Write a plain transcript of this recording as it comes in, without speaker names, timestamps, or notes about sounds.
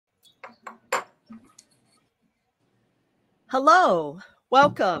Hello,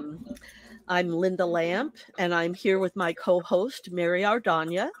 welcome. I'm Linda Lamp, and I'm here with my co-host, Mary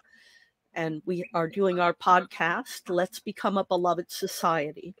Ardania, and we are doing our podcast, Let's Become a Beloved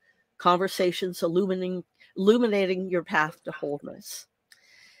Society, Conversations Illuminating Your Path to Wholeness.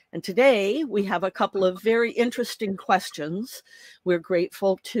 And today we have a couple of very interesting questions. We're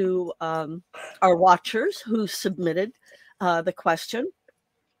grateful to our watchers who submitted the question.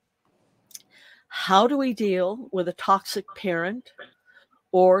 How do we deal with a toxic parent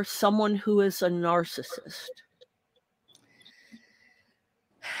or someone who is a narcissist?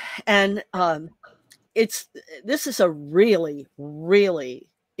 And this is a really, really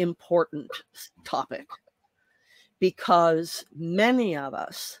important topic because many of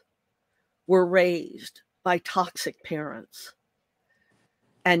us were raised by toxic parents,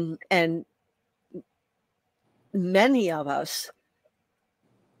 and many of us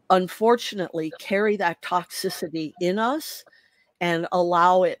unfortunately carry that toxicity in us and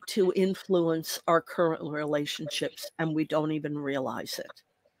allow it to influence our current relationships, and we don't even realize it.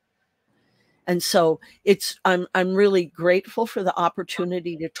 And so I'm really grateful for the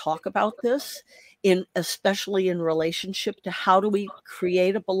opportunity to talk about this, especially in relationship to how do we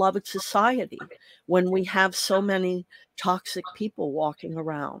create a beloved society when we have so many toxic people walking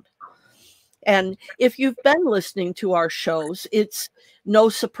around. And if you've been listening to our shows, it's no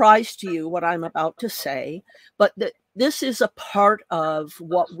surprise to you what I'm about to say, but this is a part of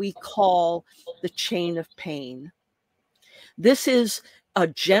what we call the chain of pain. This is a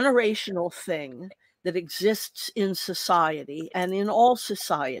generational thing that exists in society and in all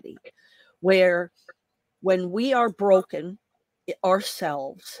society, where when we are broken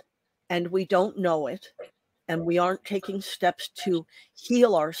ourselves and we don't know it, and we aren't taking steps to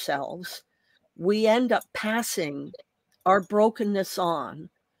heal ourselves, we end up passing our brokenness on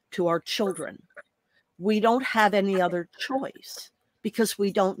to our children. We don't have any other choice because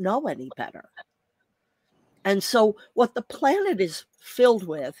we don't know any better. And so what the planet is filled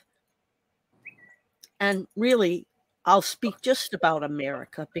with, and really, I'll speak just about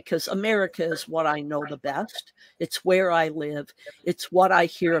America because America is what I know the best. It's where I live. It's what I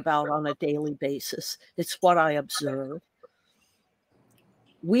hear about on a daily basis. It's what I observe.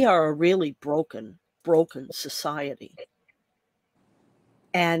 We are a really broken society.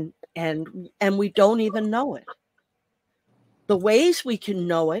 And we don't even know it. The ways we can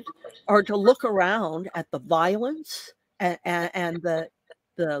know it are to look around at the violence and the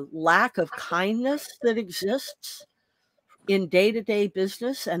lack of kindness that exists in day-to-day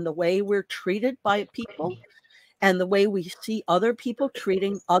business, and the way we're treated by people, and the way we see other people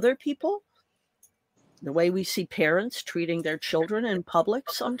treating other people, the way we see parents treating their children in public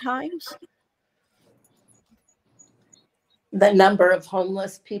sometimes. The number of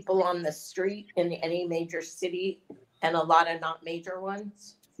homeless people on the street in any major city and a lot of not major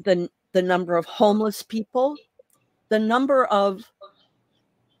ones. The number of homeless people, the number of...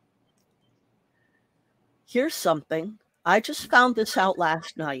 Here's something. I just found this out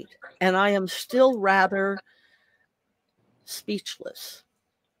last night, and I am still rather speechless.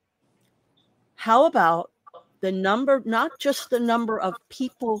 How about the number, not just the number of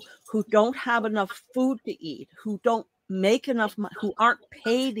people who don't have enough food to eat, who don't make enough money, who aren't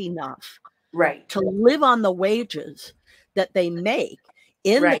paid enough to live on the wages that they make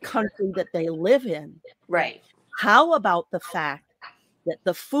in the country that they live in. How about the fact that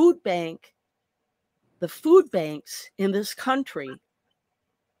the food banks in this country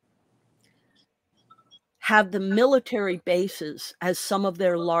have the military bases as some of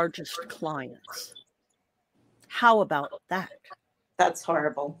their largest clients? How about that? That's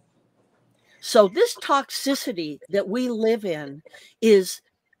horrible. So this toxicity that we live in is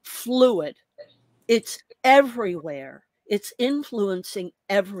fluid. It's everywhere. It's influencing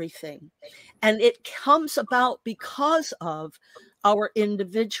everything. And it comes about because of our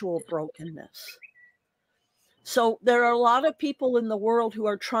individual brokenness. So there are a lot of people in the world who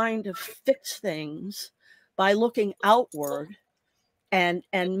are trying to fix things by looking outward and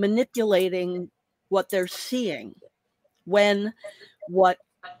manipulating what they're seeing, when what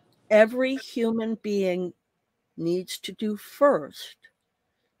every human being needs to do first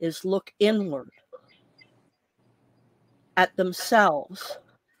is look inward at themselves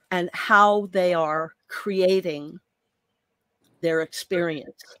and how they are creating their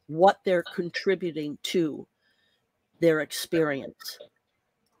experience, what they're contributing to their experience.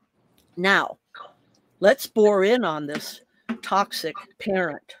 Now, let's bore in on this toxic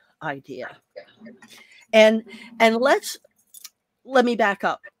parent idea. And let me back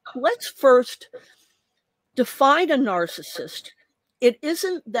up. Let's first define a narcissist it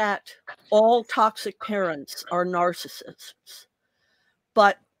isn't that all toxic parents are narcissists,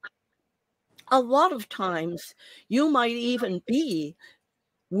 but a lot of times you might even be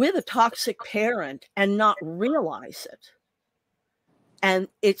with a toxic parent and not realize it. And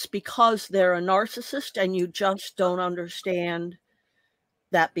it's because they're a narcissist and you just don't understand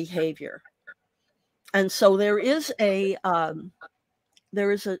that behavior. And so there is a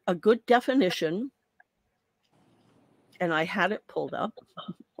good definition, and I had it pulled up.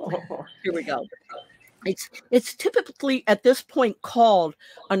 Here we go. It's typically at this point called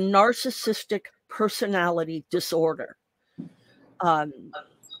a narcissistic personality disorder.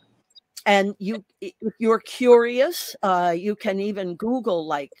 And if you're curious, you can even Google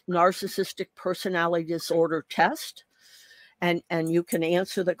like narcissistic personality disorder test, and you can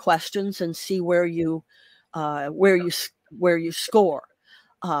answer the questions and see where you score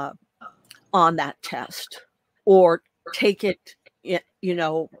on that test, or take it,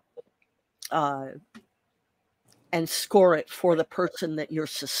 and score it for the person that you're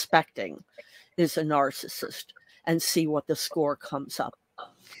suspecting is a narcissist, and see what the score comes up.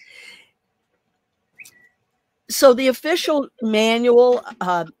 So the official manual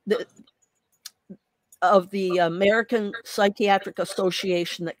of the American Psychiatric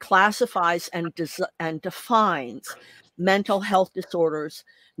Association that classifies and defines mental health disorders,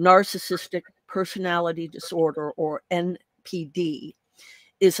 narcissistic personality disorder, or NPD,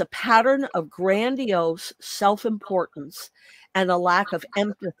 is a pattern of grandiose self-importance and a lack of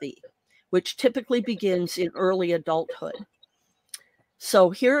empathy, which typically begins in early adulthood.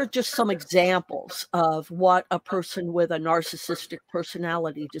 So here are just some examples of what a person with a narcissistic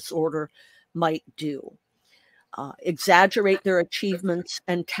personality disorder might do. Exaggerate their achievements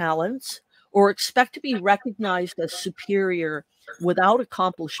and talents, or expect to be recognized as superior without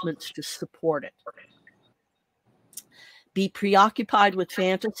accomplishments to support it. Be preoccupied with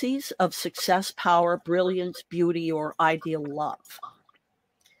fantasies of success, power, brilliance, beauty, or ideal love.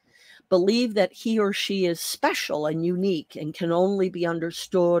 Believe that he or she is special and unique and can only be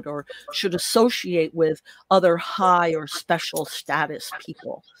understood or should associate with other high or special status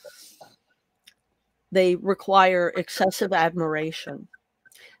people. They require excessive admiration.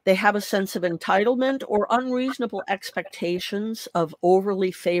 They have a sense of entitlement or unreasonable expectations of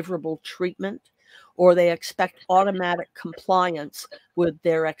overly favorable treatment, or they expect automatic compliance with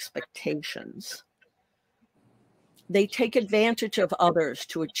their expectations. They take advantage of others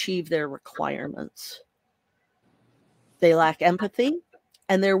to achieve their requirements. They lack empathy,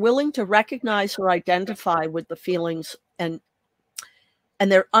 and they're willing to recognize or identify with the feelings, and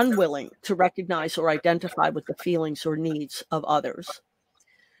they're unwilling to recognize or identify with the feelings or needs of others.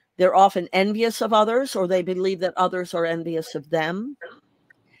 They're often envious of others, or they believe that others are envious of them.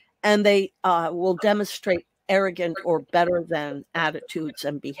 And they will demonstrate arrogant or better than attitudes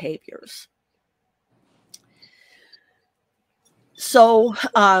and behaviors. So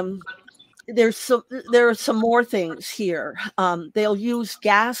there are some more things here. They'll use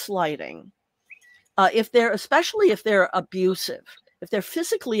gaslighting especially if they're abusive, if they're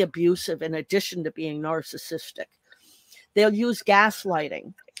physically abusive in addition to being narcissistic. They'll use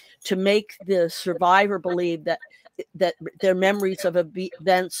gaslighting to make the survivor believe that their memories of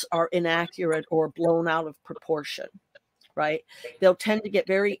events are inaccurate or blown out of proportion, right? They'll tend to get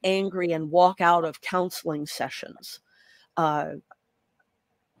very angry and walk out of counseling sessions. I'm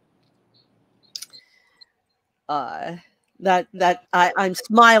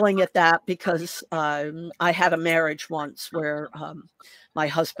smiling at that because I had a marriage once where my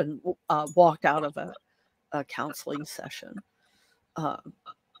husband walked out of a counseling session.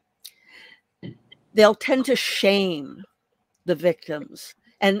 They'll tend to shame the victims.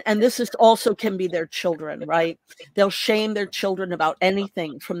 And this is also can be their children, right? They'll shame their children about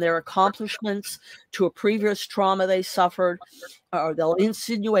anything from their accomplishments to a previous trauma they suffered, or they'll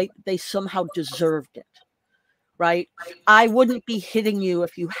insinuate they somehow deserved it, right? I wouldn't be hitting you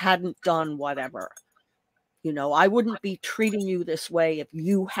if you hadn't done whatever. I wouldn't be treating you this way if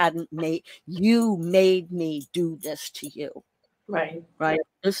you made me do this to you. Right. Right.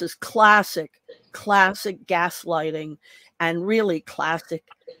 This is classic gaslighting and really classic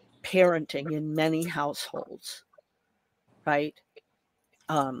parenting in many households. Right.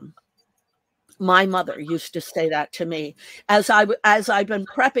 My mother used to say that to me as I've been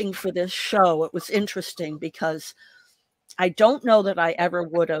prepping for this show. It was interesting because I don't know that I ever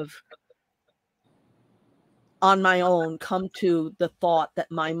would have on my own come to the thought that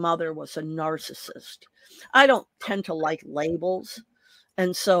my mother was a narcissist. I don't tend to like labels.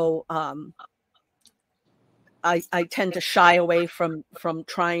 And so I tend to shy away from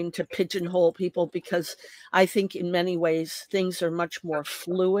trying to pigeonhole people, because I think in many ways things are much more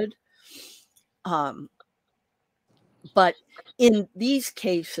fluid. But in these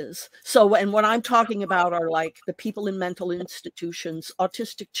cases, and what I'm talking about are like the people in mental institutions,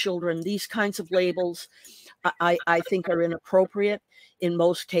 autistic children, these kinds of labels, I think are inappropriate in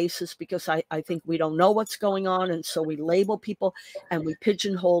most cases, because I think we don't know what's going on. And so we label people and we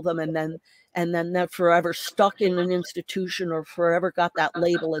pigeonhole them, and then they're forever stuck in an institution, or forever got that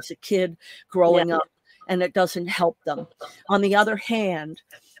label as a kid growing up, and it doesn't help them. On the other hand,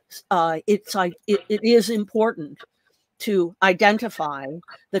 it is important to identify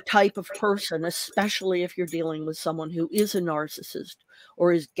the type of person, especially if you're dealing with someone who is a narcissist,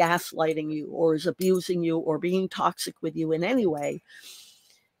 or is gaslighting you, or is abusing you, or being toxic with you in any way.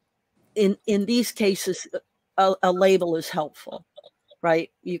 In these cases, a label is helpful, right?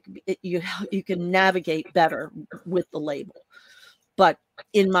 You can navigate better with the label. But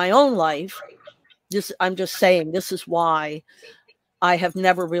in my own life, I'm just saying, this is why I have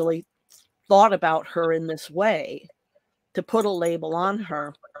never really thought about her in this way, to put a label on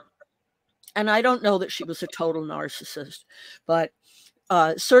her. And I don't know that she was a total narcissist, but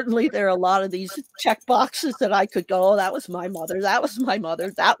certainly there are a lot of these check boxes that I could go, oh, that was my mother, that was my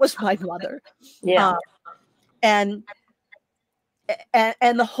mother, that was my mother. Yeah. And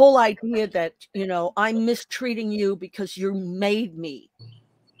the whole idea that, I'm mistreating you because you made me.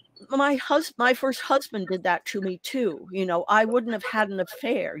 My first husband did that to me too. I wouldn't have had an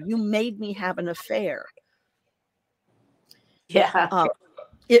affair. You made me have an affair. Yeah.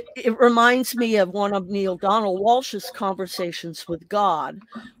 It reminds me of one of Neil Donald Walsh's conversations with God,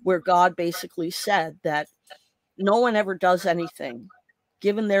 where God basically said that no one ever does anything,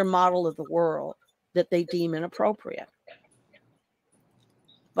 given their model of the world, that they deem inappropriate.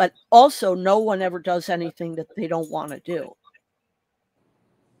 But also, no one ever does anything that they don't want to do.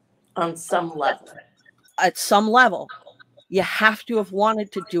 On some level. At some level. You have to have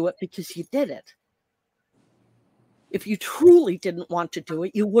wanted to do it because you did it. If you truly didn't want to do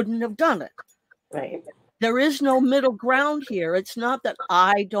it, you wouldn't have done it. Right. There is no middle ground here. It's not that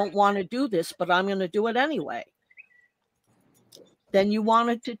I don't want to do this, but I'm going to do it anyway. Then you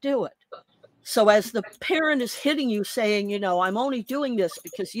wanted to do it. So as the parent is hitting you saying, I'm only doing this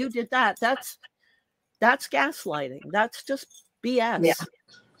because you did that, that's gaslighting. That's just BS. Yeah.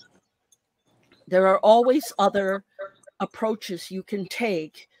 There are always other approaches you can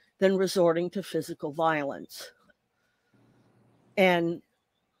take than resorting to physical violence. And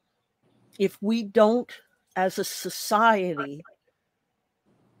if we don't, as a society,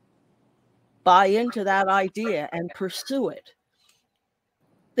 buy into that idea and pursue it,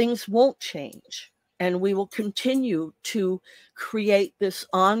 things won't change. And we will continue to create this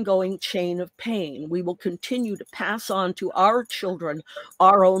ongoing chain of pain. We will continue to pass on to our children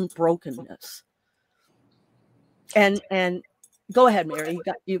our own brokenness. And go ahead, Mary.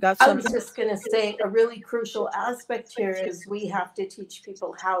 You got something? I was just going to say, a really crucial aspect here is we have to teach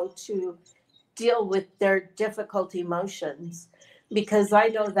people how to deal with their difficult emotions. Because I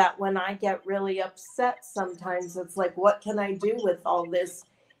know that when I get really upset, sometimes it's like, what can I do with all this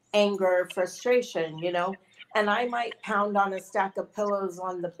anger, frustration, And I might pound on a stack of pillows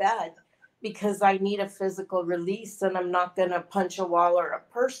on the bed because I need a physical release, and I'm not going to punch a wall or a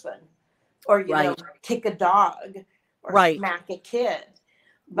person, or, kick a dog or smack a kid.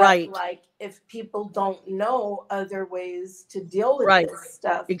 But like, if people don't know other ways to deal with this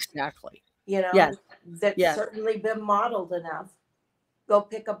stuff, exactly, that's certainly been modeled enough. Go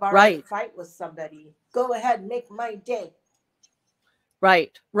pick a bar and fight with somebody. Go ahead, make my day.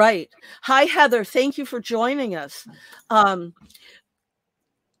 Right. Hi, Heather. Thank you for joining us.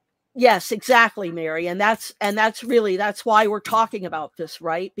 Yes, exactly, Mary. And that's why we're talking about this,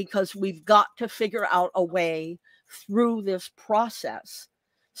 right? Because we've got to figure out a way through this process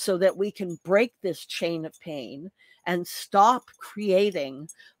so that we can break this chain of pain and stop creating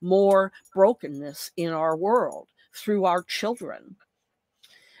more brokenness in our world through our children.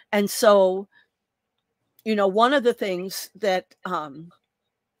 And so, one of the things that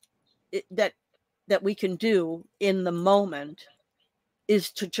that we can do in the moment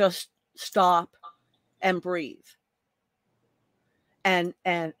is to just stop and breathe and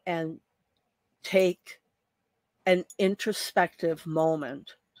take an introspective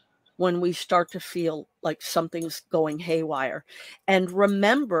moment when we start to feel like something's going haywire, and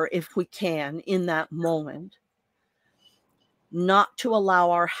remember, if we can, in that moment, not to allow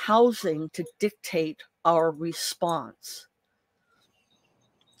our housing to dictate our response.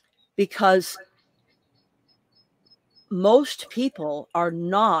 Because most people are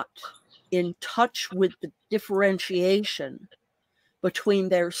not in touch with the differentiation between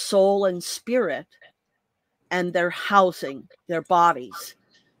their soul and spirit and their housing, their bodies.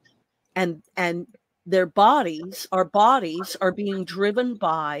 And their bodies, our bodies are being driven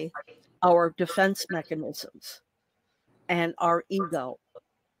by our defense mechanisms and our ego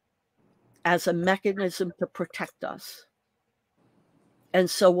as a mechanism to protect us. And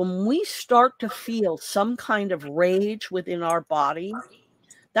so when we start to feel some kind of rage within our body,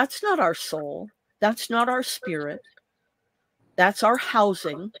 that's not our soul, that's not our spirit, that's our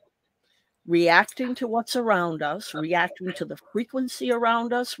housing, reacting to what's around us, reacting to the frequency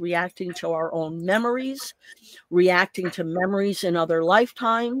around us, reacting to our own memories, reacting to memories in other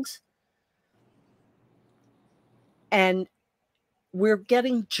lifetimes. And we're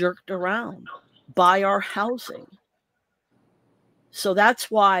getting jerked around by our housing. So that's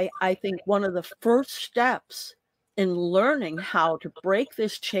why I think one of the first steps in learning how to break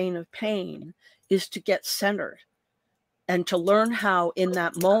this chain of pain is to get centered and to learn how in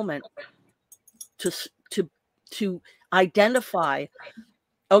that moment to identify,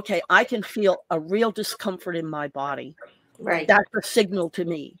 okay, I can feel a real discomfort in my body. Right. That's a signal to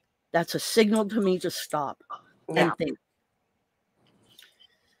me. That's a signal to me to stop and think.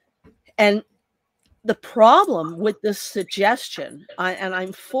 And the problem with this suggestion, and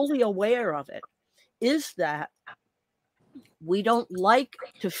I'm fully aware of it, is that we don't like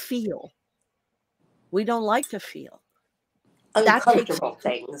to feel. We don't like to feel. That takes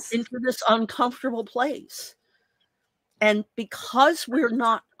us into this uncomfortable place. And because we're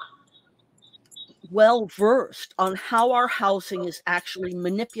not well versed on how our housing is actually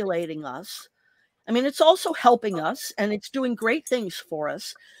manipulating us, I mean, it's also helping us and it's doing great things for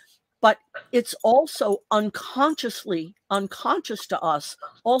us, but it's also unconscious to us,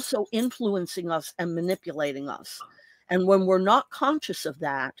 also influencing us and manipulating us. And when we're not conscious of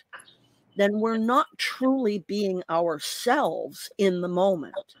that, then we're not truly being ourselves in the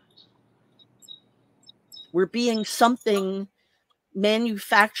moment. We're being something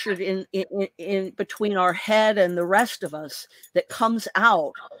manufactured in between our head and the rest of us that comes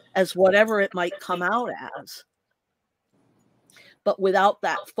out as whatever it might come out as. But without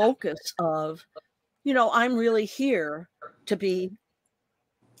that focus of, you know, I'm really here to be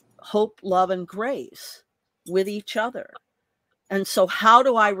hope, love, and grace with each other. And so how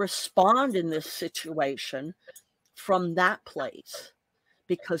do I respond in this situation from that place?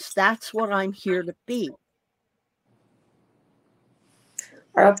 Because that's what I'm here to be.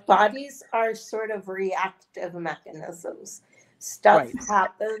 Our bodies are sort of reactive mechanisms. Stuff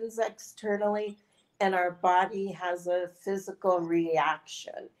happens externally, and our body has a physical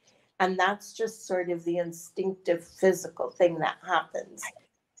reaction. And that's just sort of the instinctive physical thing that happens.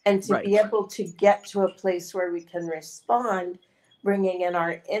 And to be able to get to a place where we can respond, bringing in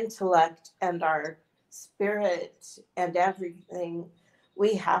our intellect and our spirit and everything,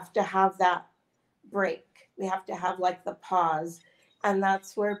 we have to have that break. We have to have like the pause. And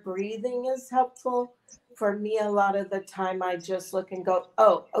that's where breathing is helpful. For me, a lot of the time, I just look and go,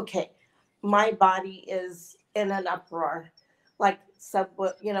 oh, okay, my body is in an uproar. Like,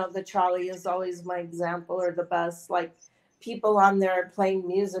 you know, the trolley is always my example, or the bus, like people on there playing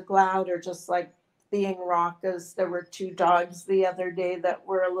music loud or just like being raucous. There were 2 dogs the other day that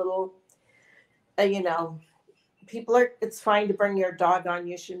were a little, you know, it's fine to bring your dog on.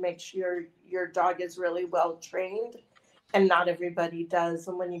 You should make sure your dog is really well trained. And not everybody does.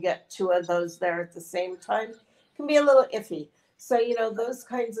 And when you get 2 of those there at the same time, it can be a little iffy. So, you know, those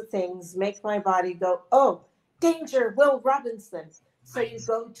kinds of things make my body go, oh, danger, Will Robinson. So you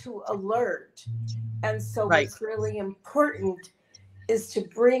go to alert. And so what's really important is to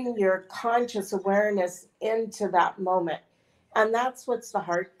bring your conscious awareness into that moment. And that's what's the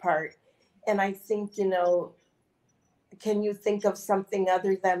hard part. And I think, you know, can you think of something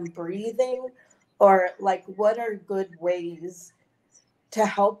other than breathing? Or like, what are good ways to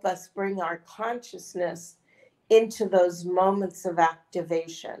help us bring our consciousness into those moments of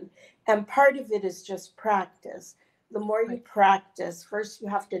activation? And part of it is just practice. The more you practice, first you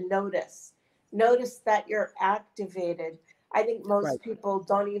have to notice that you're activated. I think most people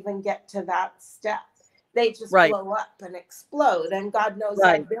don't even get to that step. They just blow up and explode. And God knows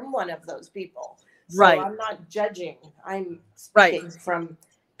I've been one of those people. So I'm not judging. I'm speaking from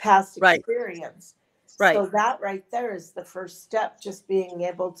past experience. So that right there is the first step, just being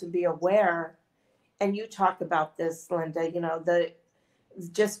able to be aware. And you talk about this, Linda, you know,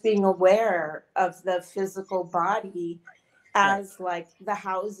 just being aware of the physical body as like the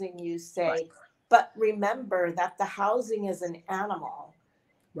housing, you say. But remember that the housing is an animal.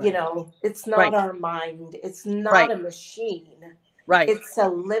 You know, it's not our mind. It's not a machine. It's a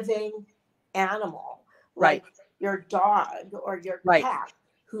living, animal, Right. like your dog or your Right. cat,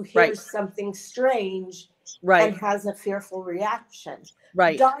 who Right. hears something strange Right. and has a fearful reaction.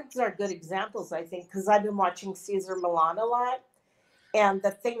 Right. Dogs are good examples, I think, because I've been watching Caesar Milan a lot. And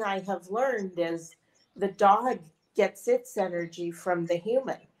the thing I have learned is the dog gets its energy from the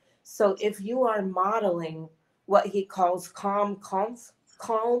human. So if you are modeling what he calls calm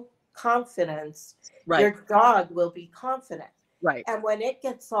confidence, Right. your dog will be confident. Right. And when it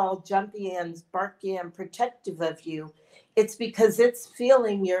gets all jumpy and barky and protective of you, it's because it's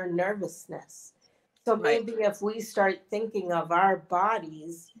feeling your nervousness. So Right. maybe if we start thinking of our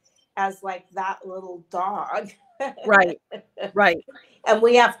bodies as like that little dog, Right. Right. and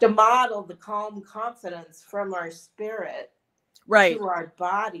we have to model the calm confidence from our spirit Right. to our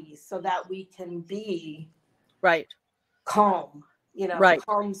body so that we can be Right. calm. You know, Right.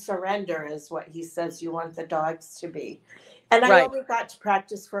 calm surrender is what he says you want the dogs to be. And I Right. only got to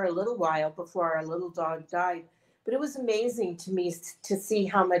practice for a little while before our little dog died. But it was amazing to me to see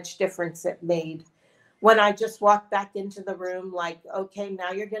how much difference it made when I just walked back into the room, like, okay,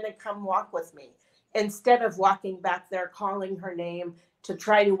 now you're going to come walk with me. Instead of walking back there, calling her name to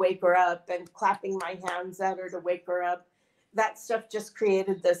try to wake her up and clapping my hands at her to wake her up. That stuff just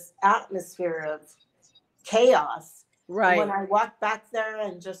created this atmosphere of chaos. Right. And when I walked back there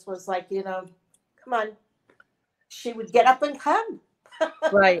and just was like, you know, come on, she would get up and come.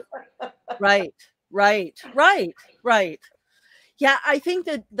 Right. Right. Right. Right. Right. Yeah, I think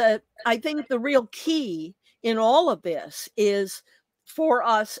that the real key in all of this is for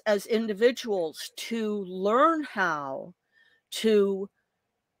us as individuals to learn how to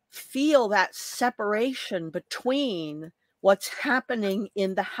feel that separation between what's happening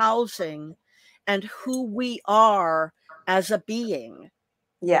in the housing and who we are as a being.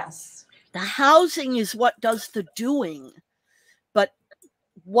 Yes. The housing is what does the doing, but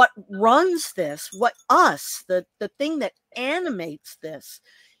what runs this, the thing that animates this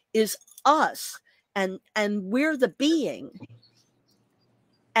is us, and we're the being.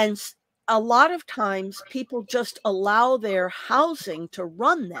 And a lot of times people just allow their housing to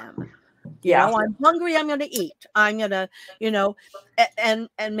run them. You know, I'm hungry, I'm going to eat. I'm going to, you know, and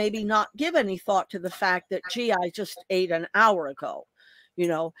maybe not give any thought to the fact that, gee, I just ate an hour ago. You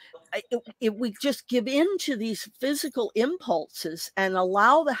know, if we just give in to these physical impulses and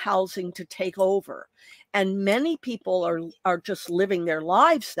allow the housing to take over. And many people are just living their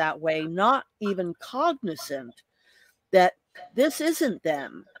lives that way, not even cognizant that this isn't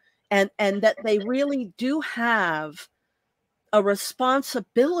them, and that they really do have a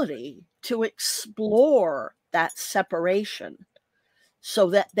responsibility to explore that separation so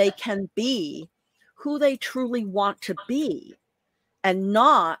that they can be who they truly want to be, and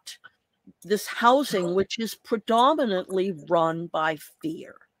not this housing, which is predominantly run by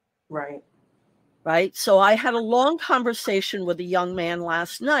fear. Right. Right. So I had a long conversation with a young man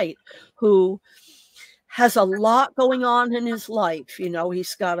last night who has a lot going on in his life. You know,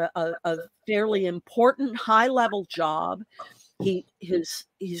 he's got a fairly important high-level job.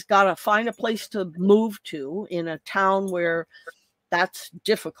 He's got to find a place to move to in a town where that's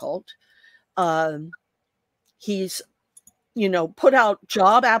difficult. He's, you know, put out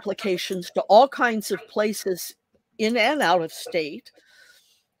job applications to all kinds of places in and out of state,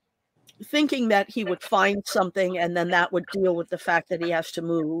 thinking that he would find something and then that would deal with the fact that he has to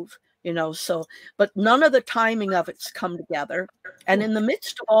move, you know. So, but none of the timing of it's come together. And in the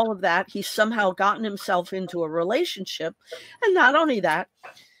midst of all of that, he's somehow gotten himself into a relationship. And not only that,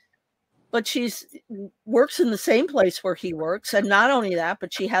 but she's works in the same place where he works. And not only that,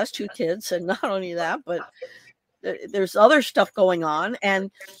 but she has 2 kids. And not only that, but there's other stuff going on. And,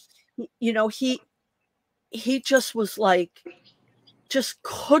 you know, he just was like, just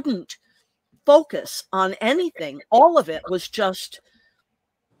couldn't focus on anything. All of it was just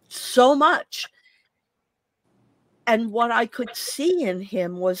so much. And what I could see in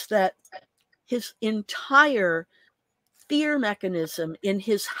him was that his entire fear mechanism in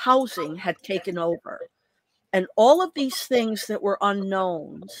his housing had taken over. And all of these things that were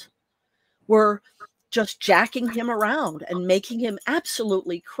unknowns were just jacking him around and making him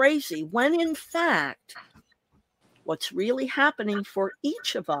absolutely crazy, when in fact, what's really happening for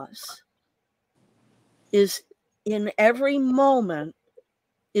each of us is in every moment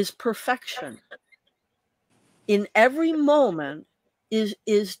is perfection. In every moment is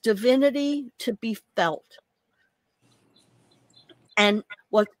divinity to be felt. And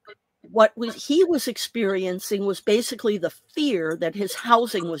what he was experiencing was basically the fear that his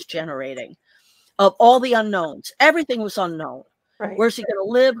housing was generating of all the unknowns. Everything was unknown. Right. Where's he going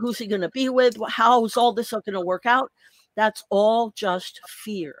to live? Who's he going to be with? How is all this going to work out? That's all just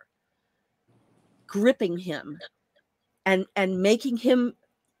fear. gripping him and making him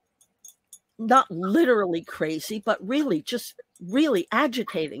not literally crazy, but really just really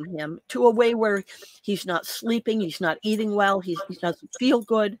agitating him to a way where he's not sleeping, he's not eating well, he doesn't feel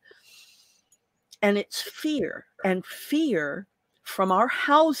good. And it's fear. And fear from our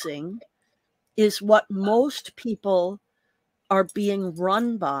housing is what most people are being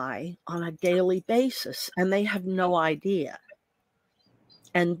run by on a daily basis, and they have no idea.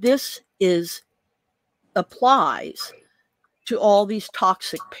 And this applies to all these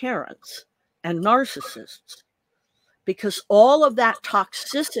toxic parents and narcissists, because all of that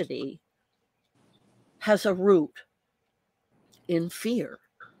toxicity has a root in fear.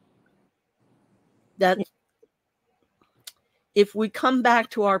 That if we come back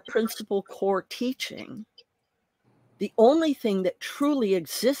to our principal core teaching, the only thing that truly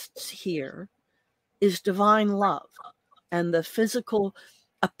exists here is divine love and the physical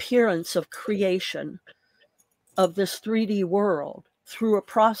appearance of creation of this 3D world through a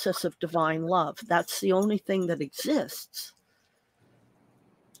process of divine love. That's the only thing that exists.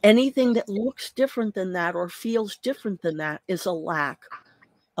 Anything that looks different than that or feels different than that is a lack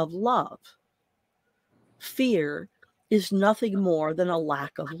of love. Fear is nothing more than a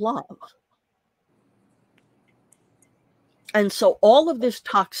lack of love. And so all of this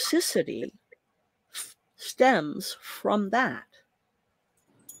toxicity stems from that.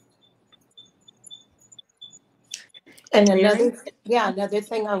 And another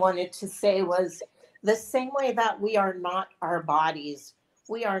thing I wanted to say was the same way that we are not our bodies,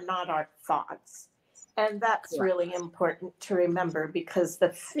 we are not our thoughts. And that's really important to remember, because the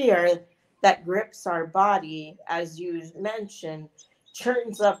fear that grips our body, as you mentioned,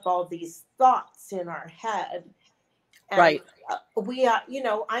 churns up all these thoughts in our head. And right.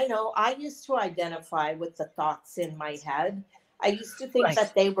 I know I used to identify with the thoughts in my head. I used to think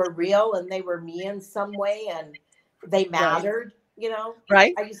that they were real and they were me in some way and they mattered,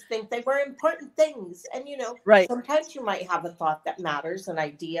 Right. I used to think they were important things. And, sometimes you might have a thought that matters, an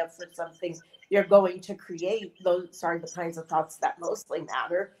idea for something you're going to create. Those are the kinds of thoughts that mostly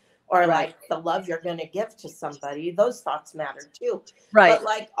matter. Or like the love you're going to give to somebody. Those thoughts matter too. Right. But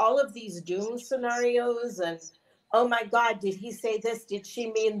like all of these doom scenarios and, oh my God, did he say this? Did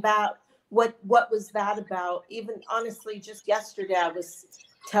she mean that? What was that about? Even honestly, just yesterday, I was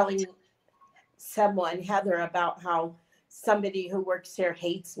telling someone, Heather, about how somebody who works here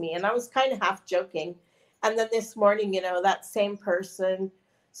hates me. And I was kind of half joking. And then this morning, that same person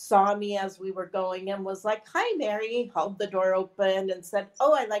saw me as we were going and was like, "Hi, Mary," held the door open and said,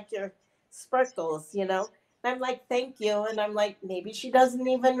 "Oh, I like your sparkles," And I'm like, "Thank you." And I'm like, maybe she doesn't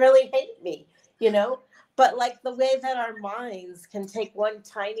even really hate me, But like the way that our minds can take one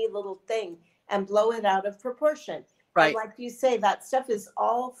tiny little thing and blow it out of proportion. Right. And like you say, that stuff is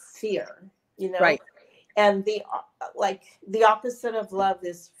all fear, Right. And the opposite of love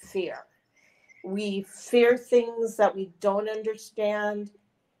is fear. We fear things that we don't understand.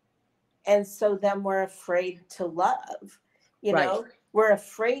 And so then we're afraid to love, we're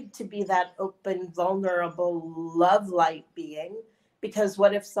afraid to be that open, vulnerable, love light being, because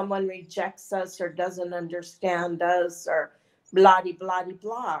what if someone rejects us or doesn't understand us or blah, blah,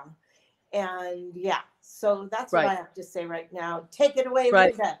 blah. And so that's what I have to say right now. Take it away,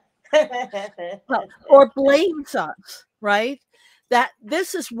 Linda. Or blames us, right? That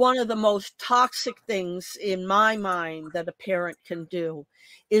this is one of the most toxic things in my mind that a parent can do,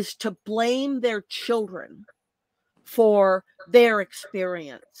 is to blame their children for their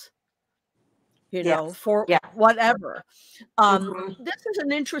experience, for whatever. This is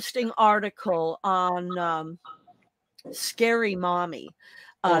an interesting article on Scary Mommy,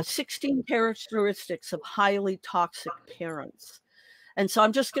 16 characteristics of highly toxic parents. And so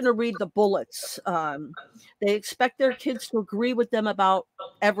I'm just going to read the bullets. They expect their kids to agree with them about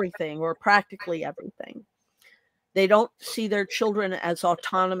everything or practically everything. They don't see their children as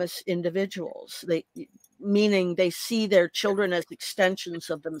autonomous individuals, meaning they see their children as extensions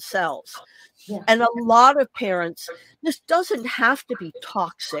of themselves. Yeah. And a lot of parents, this doesn't have to be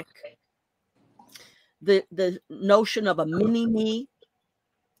toxic. The notion of a mini-me.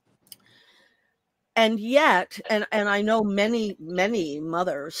 And yet, and I know many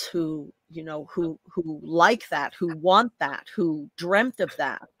mothers who like that, who want that, who dreamt of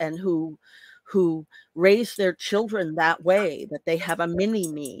that, and who raise their children that way, that they have a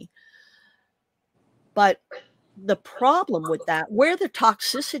mini-me. But the problem with that, where the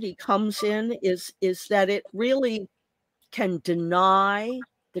toxicity comes in, is that it really can deny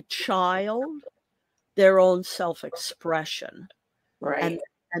the child their own self-expression. Right.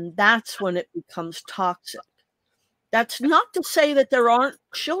 And that's when it becomes toxic. That's not to say that there aren't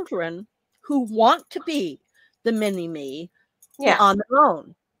children who want to be the mini-me Yeah. on their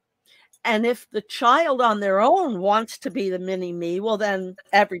own. And if the child on their own wants to be the mini-me, well, then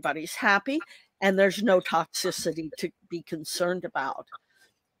everybody's happy and there's no toxicity to be concerned about.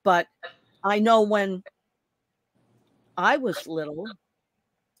 But I know when I was little,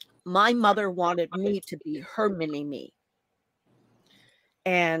 my mother wanted me to be her mini-me.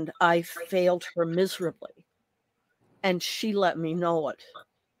 And I failed her miserably. And she let me know it.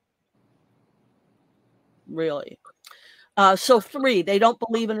 Really. So 3, they don't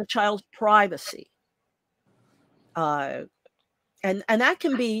believe in a child's privacy. And that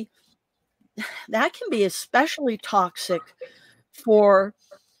can be especially toxic for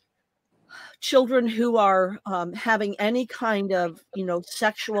children who are having any kind of,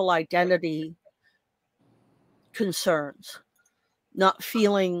 sexual identity concerns, not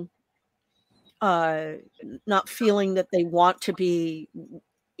feeling that they want to be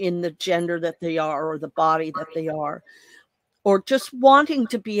in the gender that they are or the body that they are, or just wanting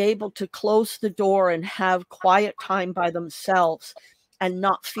to be able to close the door and have quiet time by themselves and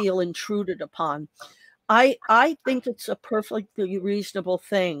not feel intruded upon. I think it's a perfectly reasonable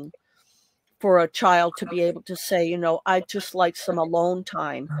thing for a child to be able to say, I just like some alone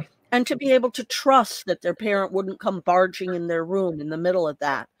time, and to be able to trust that their parent wouldn't come barging in their room in the middle of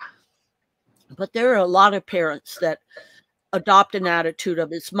that. But there are a lot of parents that adopt an attitude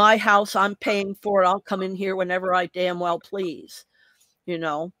of, it's my house, I'm paying for it, I'll come in here whenever I damn well please. They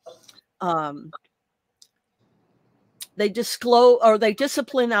disclose, or they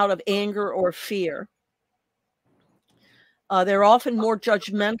discipline out of anger or fear. They're often more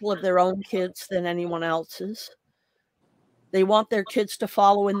judgmental of their own kids than anyone else's. They want their kids to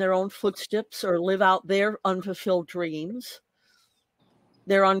follow in their own footsteps or live out their unfulfilled dreams.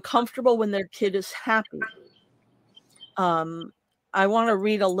 They're uncomfortable when their kid is happy. I want to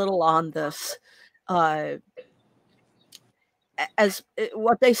read a little on this.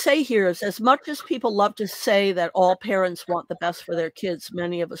 What they say here is, as much as people love to say that all parents want the best for their kids,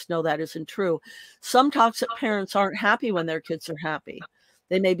 many of us know that isn't true. Some toxic parents aren't happy when their kids are happy.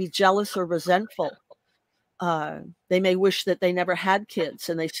 They may be jealous or resentful. They may wish that they never had kids,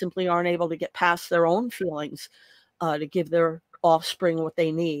 and they simply aren't able to get past their own feelings to give their offspring what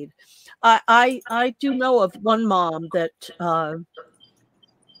they need. I do know of one mom that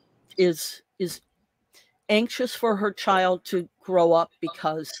is anxious for her child to grow up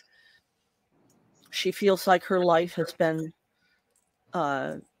because she feels like her life has been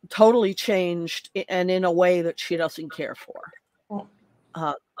totally changed, and in a way that she doesn't care for.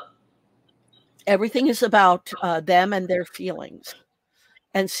 Everything is about them and their feelings.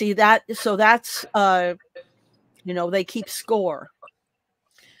 And see that, so that's, they keep score.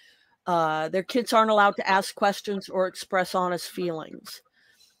 Their kids aren't allowed to ask questions or express honest feelings.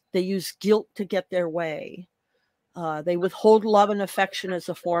 They use guilt to get their way. They withhold love and affection as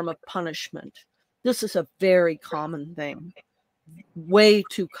a form of punishment. This is a very common thing, way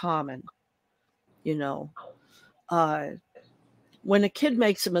too common. When a kid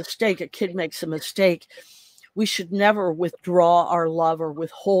makes a mistake, we should never withdraw our love or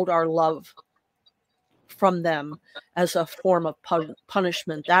withhold our love from them as a form of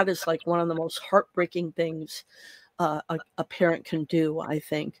punishment. That is like one of the most heartbreaking things a parent can do, I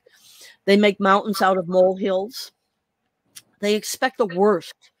think. They make mountains out of molehills. They expect the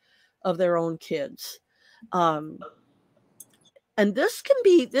worst of their own kids. And this can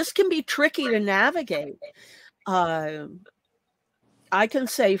be tricky to navigate. I can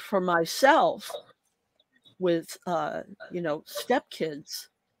say for myself, with stepkids,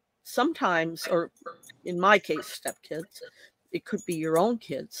 sometimes, or in my case, stepkids, it could be your own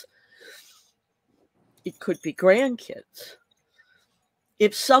kids, it could be grandkids.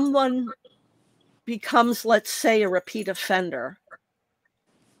 If someone becomes, let's say, a repeat offender,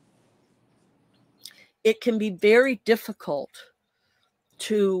 it can be very difficult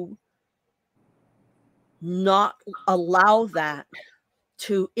to not allow that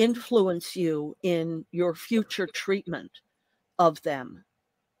to influence you in your future treatment of them.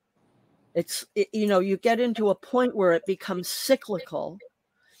 You get into a point where it becomes cyclical,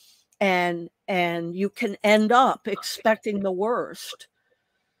 and you can end up expecting the worst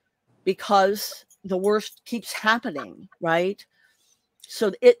because the worst keeps happening, right?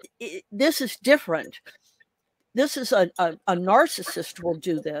 So this is different. This is a narcissist will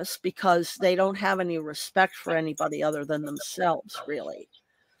do this because they don't have any respect for anybody other than themselves, really.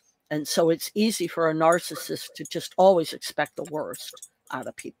 And so it's easy for a narcissist to just always expect the worst out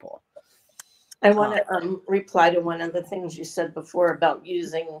of people. I want to reply to one of the things you said before about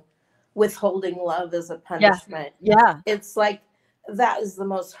using withholding love as a punishment. Yeah. It's like that is the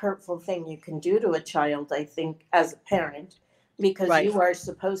most hurtful thing you can do to a child, I think, as a parent, because Right. you are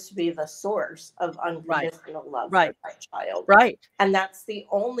supposed to be the source of Right. unconditional love Right. for that child. Right. And that's the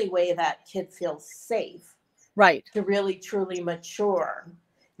only way that kid feels safe Right. to really, truly mature.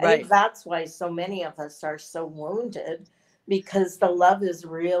 I Right. think that's why so many of us are so wounded, because the love is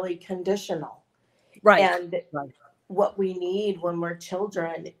really conditional. Right. And Right. what we need when we're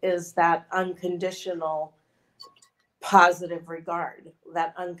children is that unconditional positive regard,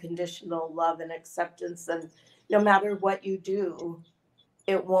 that unconditional love and acceptance. And no matter what you do,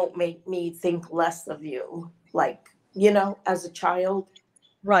 it won't make me think less of you. Like, you know, as a child,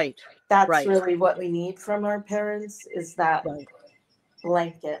 Right. that's Right. really what we need from our parents, is that Right.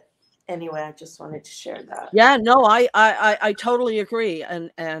 blanket. Anyway, I just wanted to share that. Yeah, no, I totally agree.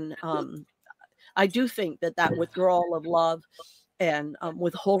 And I do think that withdrawal of love and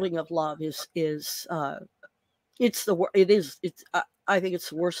withholding of love is it's I think it's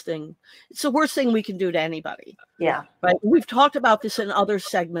the worst thing. It's the worst thing we can do to anybody. Yeah. Right. We've talked about this in other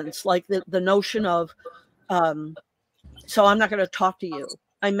segments, like the notion of so I'm not going to talk to you.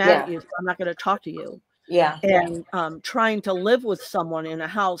 I'm mad at you. So I'm not going to talk to you. Yeah. And trying to live with someone in a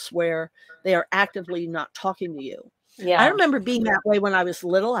house where they are actively not talking to you. Yeah. I remember being that way when I was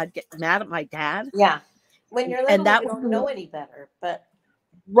little. I'd get mad at my dad. Yeah. When you're little, And that you don't know any better. But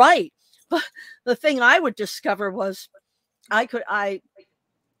right. But the thing I would discover was I could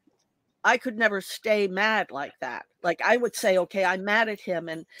never stay mad like that. Like I would say, okay, I'm mad at him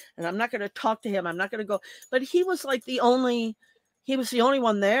and I'm not going to talk to him. I'm not going to go. But he was like he was the only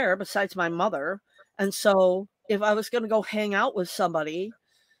one there besides my mother. And so if I was going to go hang out with somebody,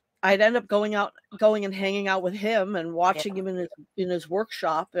 I'd end up going and hanging out with him and watching him in his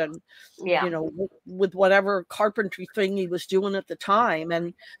workshop and, yeah. you know, with whatever carpentry thing he was doing at the time.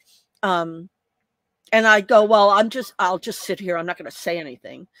 And I go, well, I'll just sit here. I'm not going to say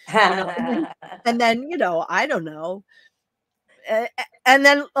anything, you know? And then, you know, I don't know. And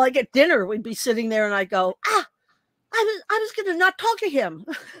then like at dinner, we'd be sitting there and I go, I was going to not talk to him.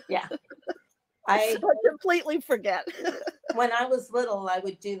 Yeah. I completely forget. When I was little, I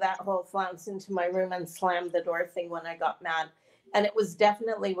would do that whole flounce into my room and slam the door thing when I got mad. And it was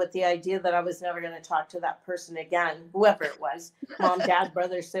definitely with the idea that I was never going to talk to that person again, whoever it was, mom, dad,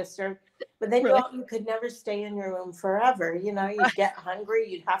 brother, sister. But then you could never stay in your room forever. You know, you'd get hungry.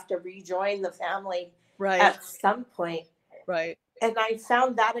 You'd have to rejoin the family at some point. Right. And I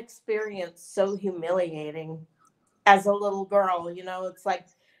found that experience so humiliating as a little girl. You know, it's like,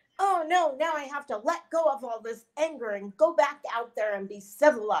 oh no, now I have to let go of all this anger and go back out there and be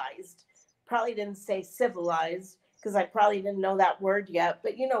civilized. Probably didn't say civilized because I probably didn't know that word yet,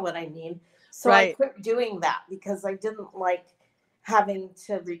 but you know what I mean. So I quit doing that because I didn't like having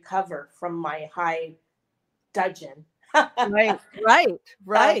to recover from my high dudgeon. Right.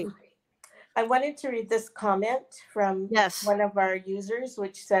 I wanted to read this comment from one of our users,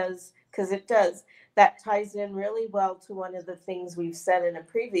 which says, because it does, that ties in really well to one of the things we've said in a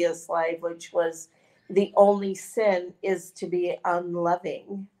previous live, which was the only sin is to be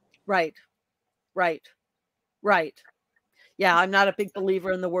unloving. Right. Yeah, I'm not a big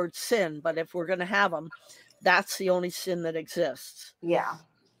believer in the word sin, but if we're going to have them, that's the only sin that exists. Yeah.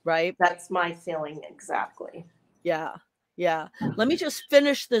 Right. That's my feeling exactly. Yeah. Let me just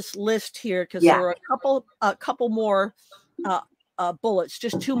finish this list here because there are a couple more bullets,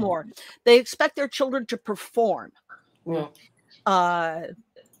 just two more. They expect their children to perform. And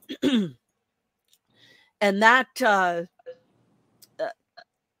that's,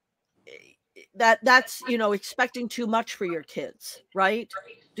 you know, expecting too much for your kids, right?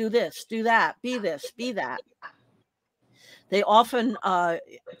 Do this, do that, be this, be that. They often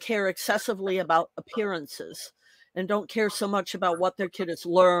care excessively about appearances and don't care so much about what their kid has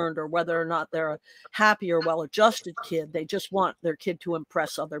learned or whether or not they're a happy or well-adjusted kid. They just want their kid to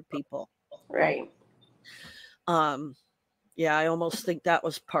impress other people. Right. Yeah, I almost think that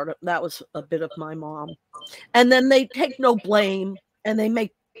was a bit of my mom. And then they take no blame and they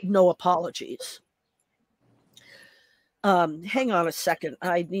make no apologies. Hang on a second.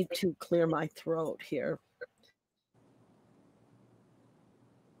 I need to clear my throat here.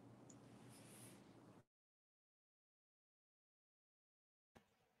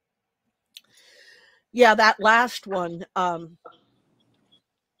 Yeah, that last one,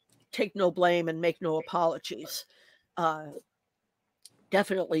 take no blame and make no apologies.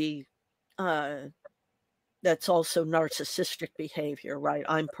 Definitely, that's also narcissistic behavior, right?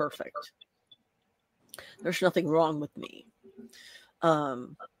 I'm perfect. There's nothing wrong with me.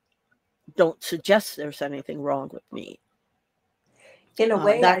 Don't suggest there's anything wrong with me. In a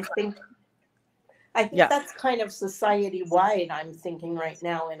way, I think I think Yeah. that's kind of society wide, I'm thinking right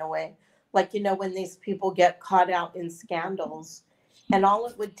now, in a way. Like, when these people get caught out in scandals, and all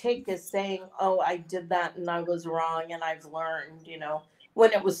it would take is saying, oh, I did that and I was wrong and I've learned,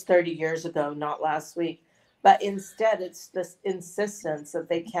 when it was 30 years ago, not last week. But instead, it's this insistence that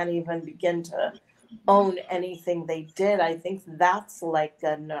they can't even begin to own anything they did. I think that's like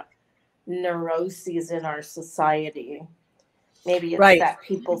a neuroses in our society. Maybe it's Right. that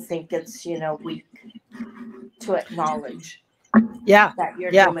people think it's, weak to acknowledge Yeah. that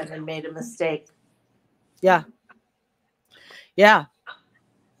you're Yeah. human and made a mistake. Yeah. Yeah.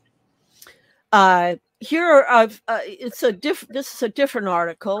 Here, this is a different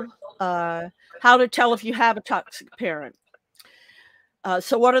article. How to tell if you have a toxic parent.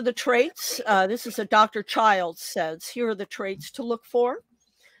 So what are the traits? This is a Dr. Childs says. Here are the traits to look for: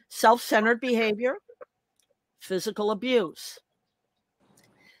 self-centered behavior, physical abuse,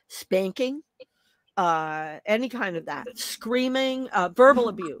 spanking, any kind of that, screaming, verbal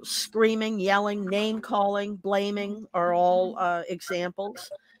abuse, screaming, yelling, name calling, blaming are all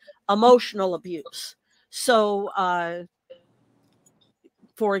examples. Emotional abuse. So,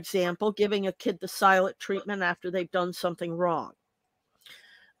 for example, giving a kid the silent treatment after they've done something wrong.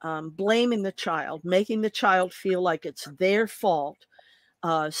 Blaming the child, making the child feel like it's their fault,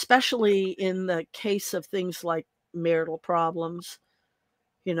 especially in the case of things like marital problems.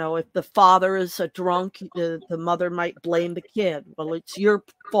 If the father is a drunk, the mother might blame the kid. Well, it's your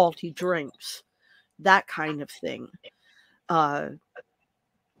fault he drinks. That kind of thing.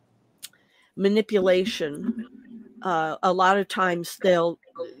 Manipulation. A lot of times they'll,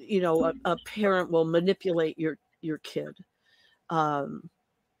 a parent will manipulate your kid,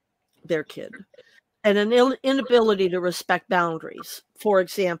 their kid. And an inability to respect boundaries, for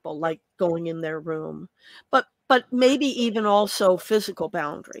example, like going in their room, but maybe even also physical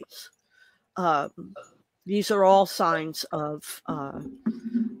boundaries. These are all signs of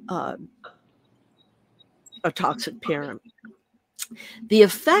a toxic parent. The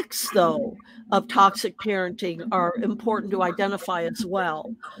effects, though, of toxic parenting are important to identify as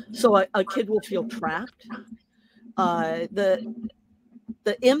well. So a kid will feel trapped.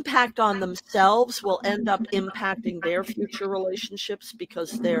 The impact on themselves will end up impacting their future relationships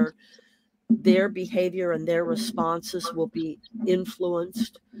because their behavior and their responses will be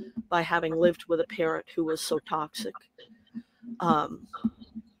influenced by having lived with a parent who was so toxic.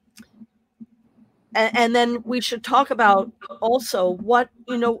 And then we should talk about also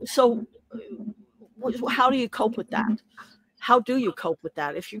so how do you cope with that? How do you cope with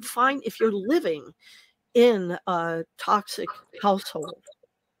that? If you're living in a toxic household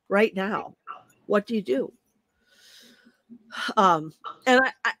right now, what do you do? And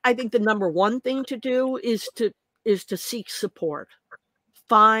I think the number one thing to do is to seek support.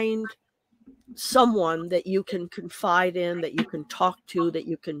 Find someone that you can confide in, that you can talk to, that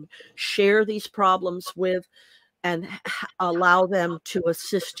you can share these problems with, and allow them to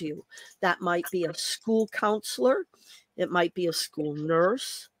assist you. That might be a school counselor. It might be a school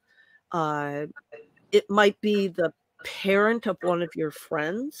nurse. It might be the parent of one of your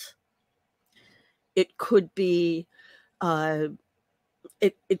friends. It could be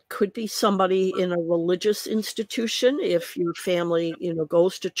it could be somebody in a religious institution if your family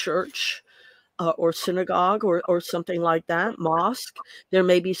goes to church or synagogue or something like that, mosque. There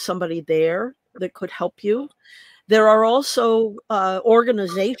may be somebody there that could help you. There are also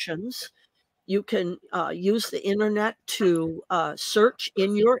organizations. You can use the internet to search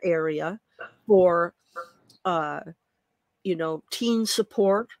in your area for teen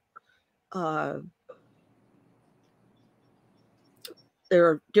support. There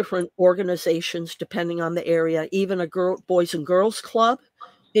are different organizations depending on the area, even a boys and girls club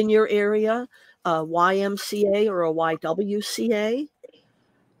in your area, a YMCA or a YWCA.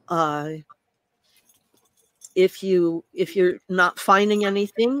 If you're not finding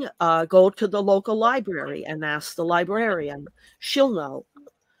anything, go to the local library and ask the librarian. She'll know.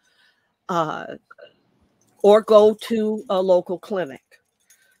 Or go to a local clinic.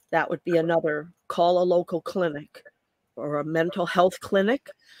 That would be another. Call a local clinic or a mental health clinic.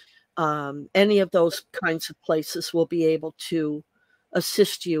 Any of those kinds of places will be able to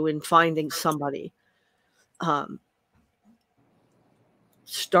assist you in finding somebody.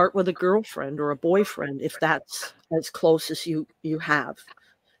 Start with a girlfriend or a boyfriend if that's as close as you have.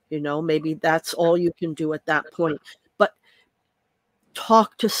 Maybe that's all you can do at that point. But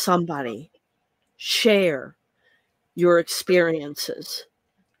talk to somebody, share your experiences,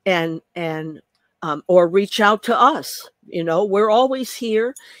 and or reach out to us. You know, we're always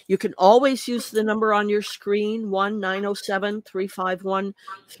here. You can always use the number on your screen,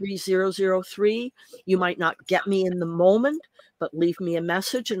 1-907-351-3003. You might not get me in the moment, but leave me a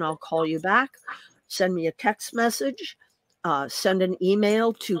message and I'll call you back. Send me a text message. Send an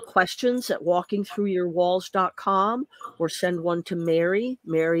email to questions@walkingthroughyourwalls.com, or send one to Mary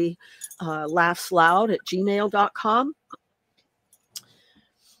laughsloud@gmail.com.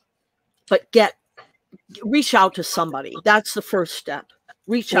 But reach out to somebody. That's the first step.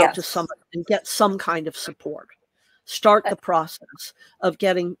 Reach out to somebody and get some kind of support. Start the process of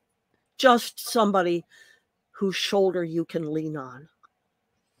getting just somebody whose shoulder you can lean on.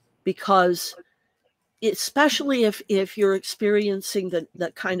 Because especially if you're experiencing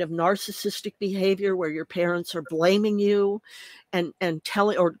the kind of narcissistic behavior where your parents are blaming you and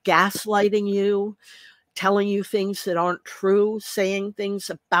telling or gaslighting you, telling you things that aren't true, saying things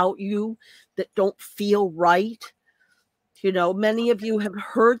about you that don't feel right. You know, many of you have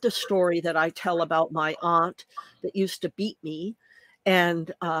heard the story that I tell about my aunt that used to beat me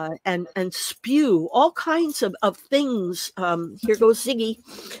and spew all kinds of things. Here goes Ziggy.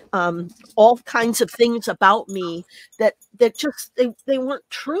 All kinds of things about me that just they weren't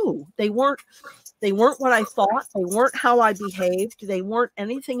true. They weren't what I thought. They weren't how I behaved. They weren't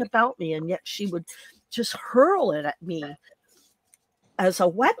anything about me, and yet she would just hurl it at me as a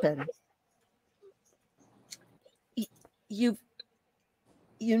weapon. You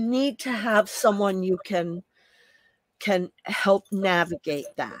need to have someone you can help navigate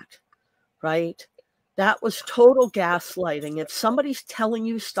that, right? That was total gaslighting. If somebody's telling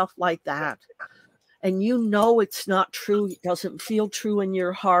you stuff like that and you know it's not true, it doesn't feel true in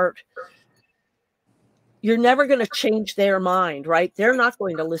your heart, you're never going to change their mind, right? They're not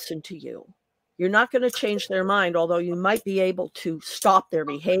going to listen to you. You're not going to change their mind, although you might be able to stop their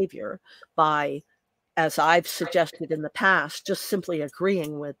behavior by, as I've suggested in the past, just simply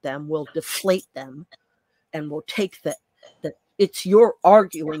agreeing with them will deflate them and will take that it's your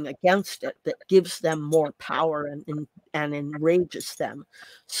arguing against it that gives them more power and enrages them.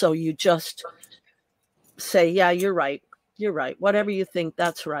 So you just say, yeah, you're right. You're right. Whatever you think,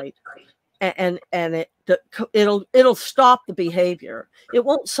 that's right. And it'll stop the behavior. It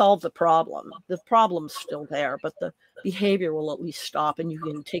won't solve the problem. The problem's still there, but the behavior will at least stop, and you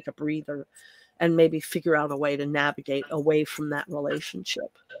can take a breather and maybe figure out a way to navigate away from that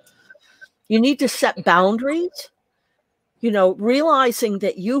relationship. You need to set boundaries, you know, realizing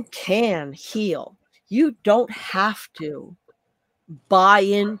that you can heal. You don't have to buy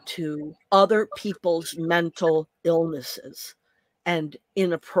into other people's mental illnesses and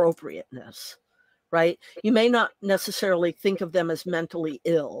inappropriateness, right? You may not necessarily think of them as mentally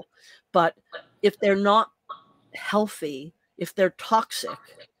ill, but if they're not healthy, if they're toxic,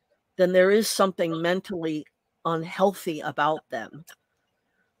 then there is something mentally unhealthy about them.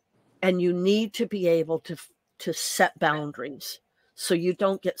 And you need to be able to set boundaries so you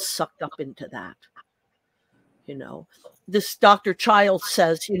don't get sucked up into that. You know, this Dr. Childs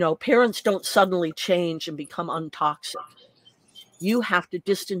says, you know, parents don't suddenly change and become untoxic. You have to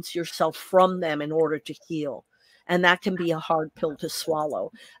distance yourself from them in order to heal. And that can be a hard pill to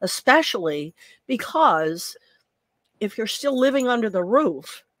swallow, especially because if you're still living under the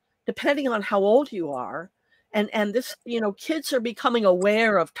roof, depending on how old you are, and this, you know, kids are becoming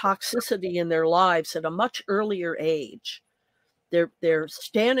aware of toxicity in their lives at a much earlier age. They're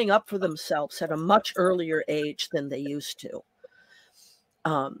standing up for themselves at a much earlier age than they used to.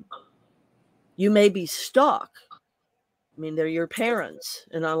 You may be stuck. I mean, they're your parents,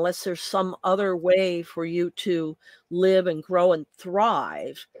 and unless there's some other way for you to live and grow and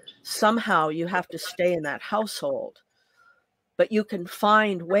thrive, somehow you have to stay in that household. But you can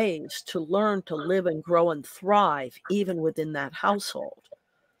find ways to learn to live and grow and thrive even within that household.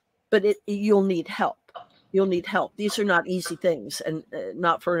 But you'll need help. You'll need help. These are not easy things, and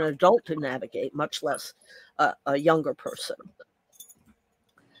not for an adult to navigate, much less a younger person.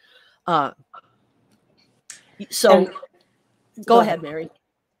 Go ahead, Mary.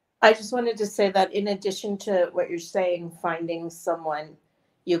 I just wanted to say that in addition to what you're saying, finding someone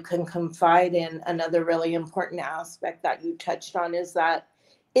you can confide in, another really important aspect that you touched on is that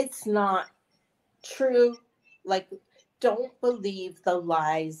it's not true. Like, don't believe the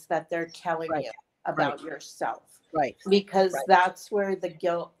lies that they're telling you about yourself. Right. Because that's where the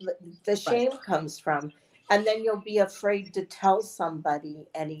guilt, the shame comes from. And then you'll be afraid to tell somebody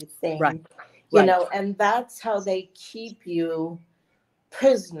anything, you know, and that's how they keep you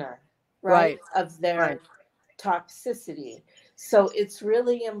prisoner, of their toxicity. So it's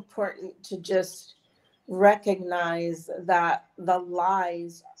really important to just recognize that the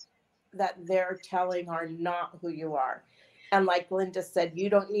lies that they're telling are not who you are. And like Linda said, you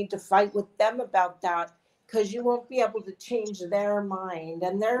don't need to fight with them about that, because you won't be able to change their mind,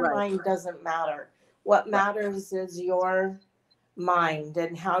 and their mind doesn't matter. What matters is your mind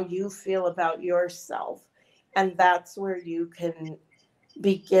and how you feel about yourself. And that's where you can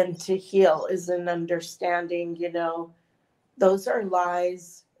begin to heal, is an understanding, you know, those are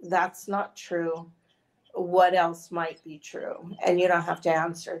lies. That's not true. What else might be true? And you don't have to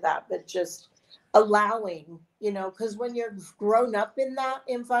answer that, but just allowing, you know, because when you're grown up in that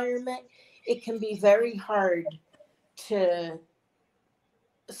environment, it can be very hard to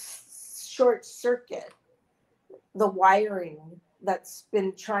short circuit the wiring that's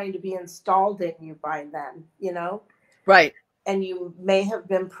been trying to be installed in you by then, you know? Right. And you may have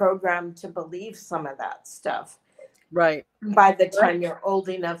been programmed to believe some of that stuff. Right. By the time you're old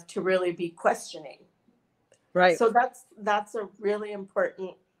enough to really be questioning. Right. So that's a really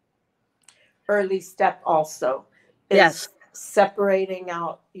important early step also, is yes, separating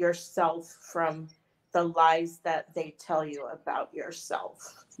out yourself from the lies that they tell you about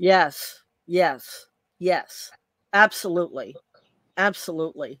yourself. yes, yes, yes, absolutely,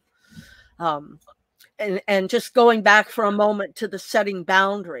 absolutely. And just going back for a moment to the setting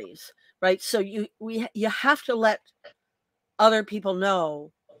boundaries, right? So you have to let other people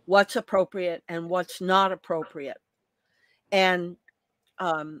know what's appropriate and what's not appropriate. And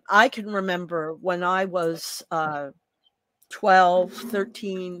I can remember when I was 12,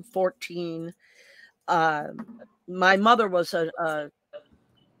 13, 14, my mother was a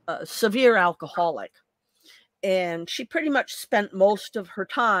severe alcoholic, and she pretty much spent most of her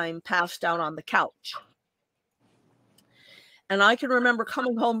time passed out on the couch. And I can remember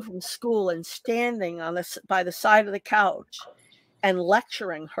coming home from school and standing on by the side of the couch and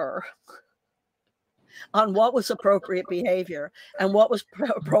lecturing her on what was appropriate behavior and what was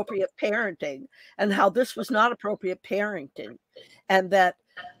appropriate parenting, and how this was not appropriate parenting, and that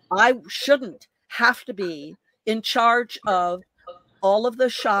I shouldn't have to be in charge of all of the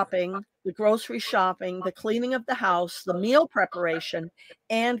shopping, the grocery shopping, the cleaning of the house, the meal preparation,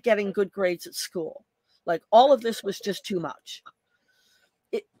 and getting good grades at school. Like, all of this was just too much.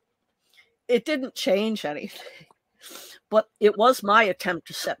 It didn't change anything, but it was my attempt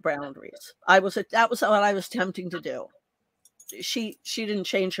to set boundaries. That was what I was attempting to do. She didn't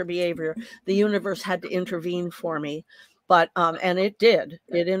change her behavior. The universe had to intervene for me, but and it did.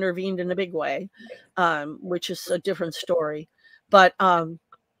 It intervened in a big way, which is a different story. But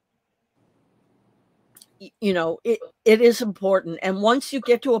you know, it is important. And once you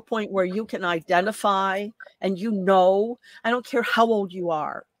get to a point where you can identify and you know, I don't care how old you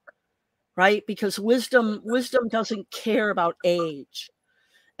are, right? Because wisdom doesn't care about age.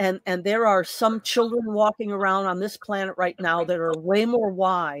 And there are some children walking around on this planet right now that are way more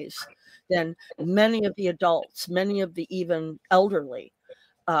wise than many of the adults, many of the even elderly.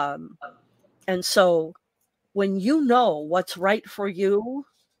 And so when you know what's right for you,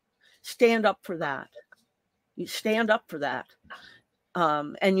 stand up for that. You stand up for that.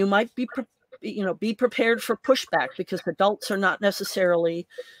 And you might be prepared for pushback, because adults are not necessarily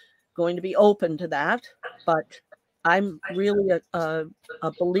going to be open to that. But I'm really a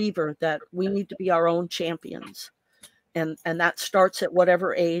believer that we need to be our own champions. And that starts at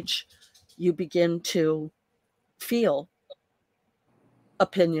whatever age you begin to feel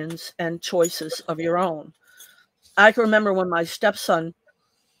opinions and choices of your own. I can remember when my stepson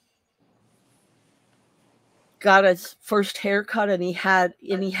got his first haircut, and he had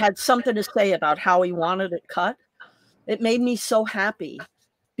something to say about how he wanted it cut. It made me so happy,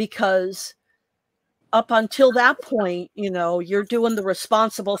 because up until that point, you know, you're doing the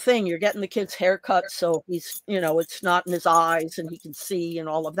responsible thing. You're getting the kid's haircut so he's, you know, it's not in his eyes and he can see and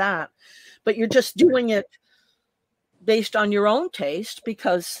all of that. But you're just doing it based on your own taste,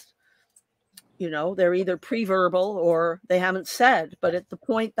 because, you know, they're either pre-verbal or they haven't said. But at the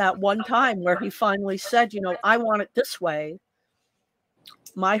point, that one time where he finally said, you know, I want it this way,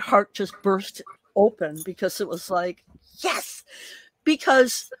 my heart just burst open, because it was like, yes,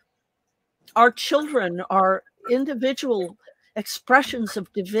 because our children are individual expressions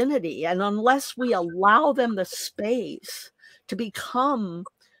of divinity. And unless we allow them the space to become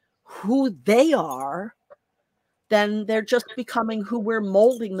who they are, then they're just becoming who we're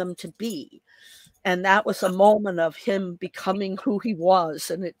molding them to be. And that was a moment of him becoming who he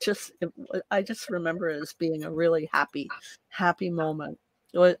was. And I just remember it as being a really happy moment.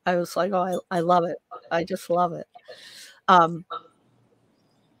 I was like, oh, I love it. I just love it.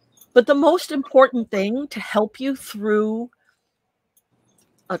 But the most important thing to help you through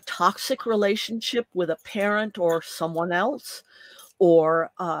a toxic relationship with a parent or someone else, or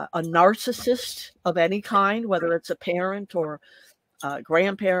a narcissist of any kind, whether it's a parent or a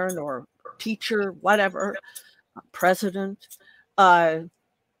grandparent or teacher, whatever, president. I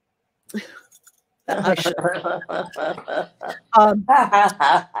should.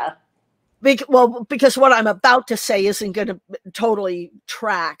 Because what I'm about to say isn't going to totally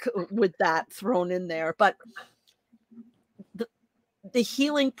track with that thrown in there, but the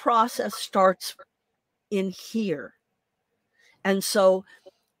healing process starts in here. And so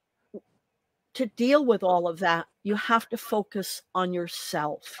to deal with all of that, you have to focus on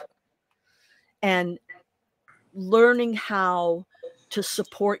yourself and learning how to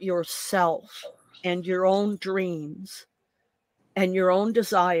support yourself and your own dreams and your own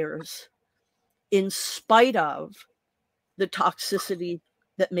desires in spite of the toxicity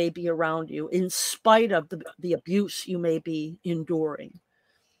that may be around you, in spite of the abuse you may be enduring,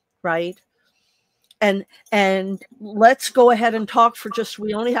 right? And let's go ahead and talk for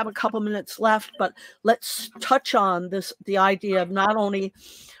we only have a couple minutes left, but let's touch on the idea of not only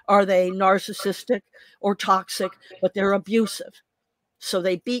are they narcissistic or toxic, but they're abusive. So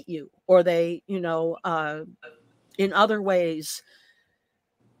they beat you, or they, in other ways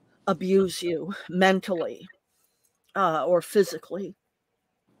abuse you mentally or physically.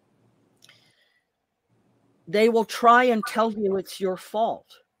 They will try and tell you it's your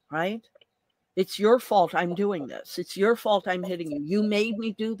fault, right? It's your fault I'm doing this. It's your fault I'm hitting you. You made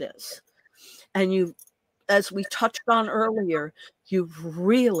me do this. And you, as we touched on earlier, you've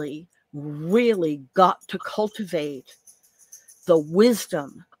really, really got to cultivate the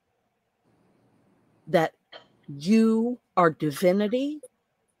wisdom that you are divinity.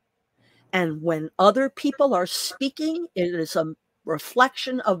 And when other people are speaking, it is a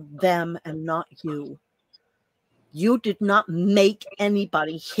reflection of them and not you. You did not make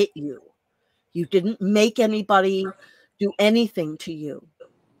anybody hit you. You didn't make anybody do anything to you,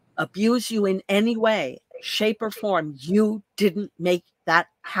 abuse you in any way, shape, or form. You didn't make that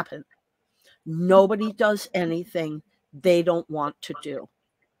happen. Nobody does anything they don't want to do.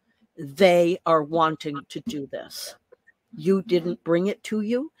 They are wanting to do this. You didn't bring it to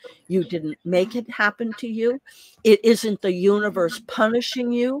you. You didn't make it happen to you. It isn't the universe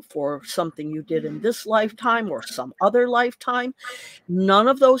punishing you for something you did in this lifetime or some other lifetime. None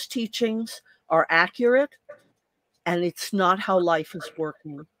of those teachings are accurate, and it's not how life is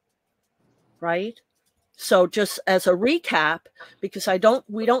working, right? So just as a recap, because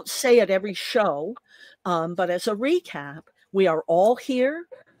we don't say it every show, but as a recap, we are all here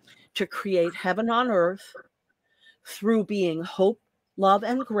to create heaven on earth through being hope, love,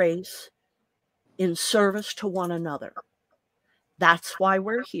 and grace in service to one another. That's why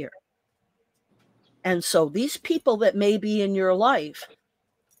we're here. And so these people that may be in your life,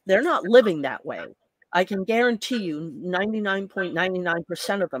 they're not living that way. I can guarantee you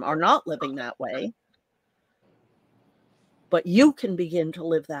 99.99% of them are not living that way. But you can begin to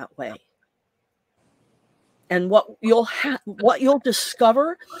live that way. And what you'll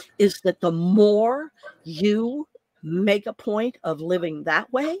discover is that the more you make a point of living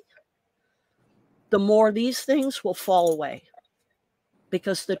that way, the more these things will fall away,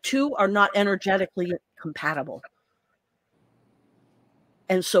 because the two are not energetically compatible.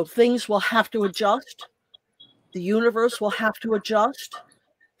 And so things will have to adjust. The universe will have to adjust.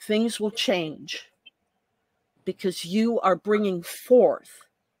 Things will change because you are bringing forth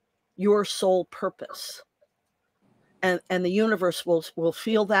your soul purpose. And the universe will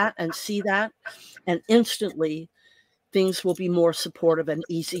feel that and see that. And instantly, things will be more supportive and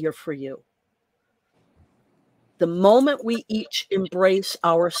easier for you. The moment we each embrace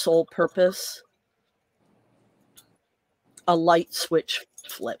our soul purpose, a light switch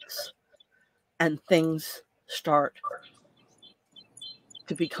flips and things start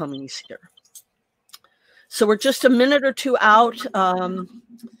to become easier. So we're just a minute or two out.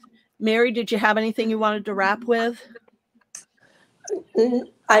 Mary, did you have anything you wanted to wrap with?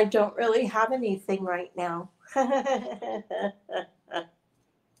 I don't really have anything right now.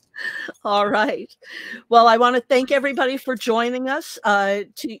 All right. Well, I want to thank everybody for joining us.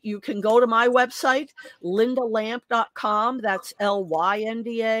 You can go to my website, lindalamp.com. That's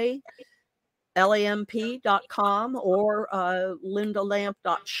LYNDALAMP.com, or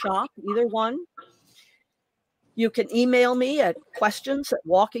lindalamp.shop, either one. You can email me at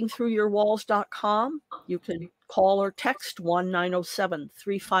questions@walkingthroughyourwalls.com. You can call or text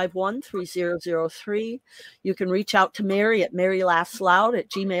 1-907-351-3003. You can reach out to Mary at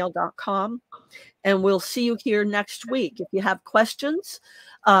marylaughsloud@gmail.com. And we'll see you here next week. If you have questions,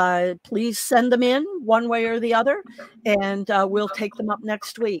 please send them in one way or the other, and we'll take them up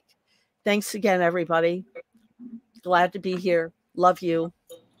next week. Thanks again, everybody. Glad to be here. Love you.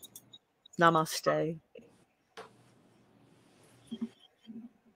 Namaste.